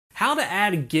How to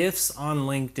add GIFs on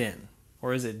LinkedIn.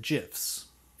 Or is it GIFs?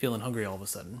 Feeling hungry all of a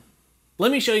sudden.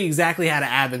 Let me show you exactly how to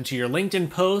add them to your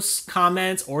LinkedIn posts,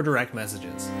 comments, or direct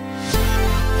messages.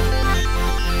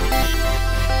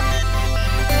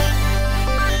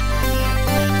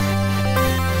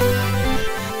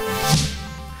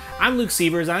 I'm Luke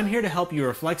Sievers. I'm here to help you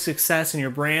reflect success in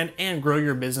your brand and grow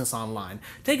your business online.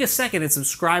 Take a second and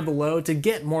subscribe below to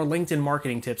get more LinkedIn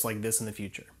marketing tips like this in the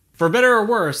future. For better or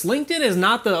worse, LinkedIn is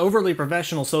not the overly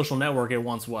professional social network it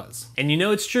once was. And you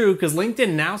know it's true because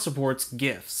LinkedIn now supports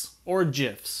GIFs, or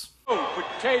GIFs. Oh,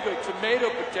 potato,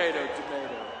 tomato, potato,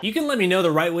 tomato. You can let me know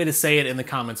the right way to say it in the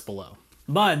comments below.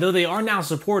 But though they are now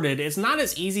supported, it's not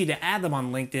as easy to add them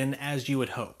on LinkedIn as you would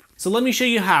hope. So let me show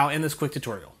you how in this quick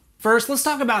tutorial. First, let's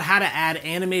talk about how to add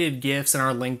animated GIFs in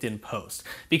our LinkedIn post.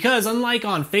 Because unlike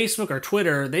on Facebook or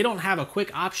Twitter, they don't have a quick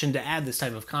option to add this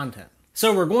type of content.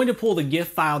 So we're going to pull the GIF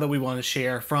file that we want to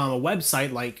share from a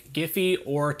website like Giphy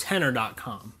or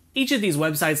Tenor.com. Each of these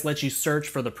websites lets you search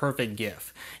for the perfect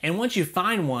GIF. And once you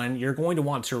find one, you're going to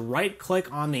want to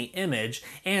right-click on the image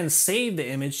and save the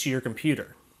image to your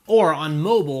computer. Or on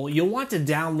mobile, you'll want to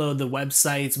download the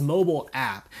website's mobile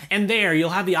app, and there you'll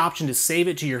have the option to save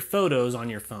it to your photos on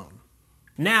your phone.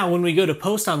 Now, when we go to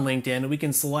post on LinkedIn, we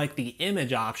can select the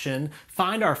image option,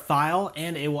 find our file,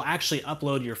 and it will actually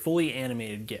upload your fully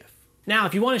animated GIF. Now,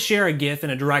 if you want to share a GIF in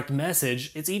a direct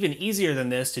message, it's even easier than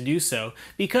this to do so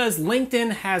because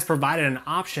LinkedIn has provided an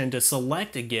option to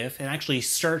select a GIF and actually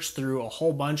search through a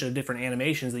whole bunch of different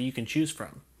animations that you can choose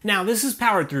from. Now, this is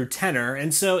powered through Tenor,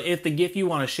 and so if the GIF you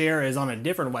want to share is on a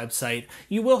different website,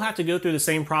 you will have to go through the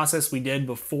same process we did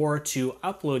before to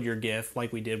upload your GIF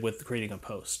like we did with creating a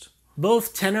post.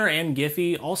 Both Tenor and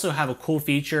Giphy also have a cool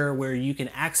feature where you can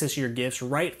access your GIFs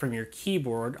right from your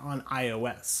keyboard on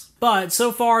iOS. But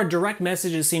so far, direct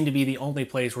messages seem to be the only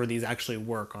place where these actually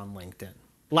work on LinkedIn.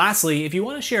 Lastly, if you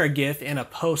want to share a GIF in a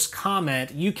post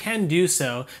comment, you can do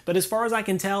so, but as far as I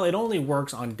can tell, it only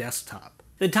works on desktop.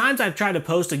 The times I've tried to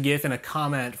post a GIF in a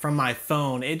comment from my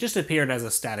phone, it just appeared as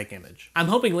a static image. I'm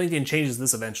hoping LinkedIn changes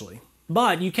this eventually.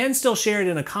 But you can still share it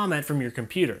in a comment from your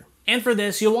computer. And for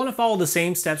this, you'll want to follow the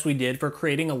same steps we did for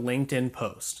creating a LinkedIn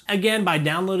post. Again, by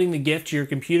downloading the GIF to your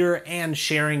computer and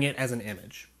sharing it as an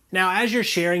image. Now, as you're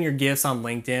sharing your GIFs on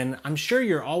LinkedIn, I'm sure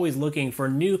you're always looking for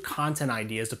new content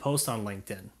ideas to post on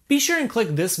LinkedIn. Be sure and click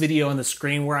this video on the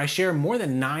screen where I share more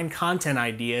than 9 content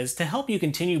ideas to help you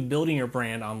continue building your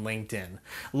brand on LinkedIn.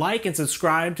 Like and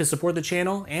subscribe to support the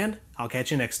channel, and I'll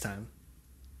catch you next time.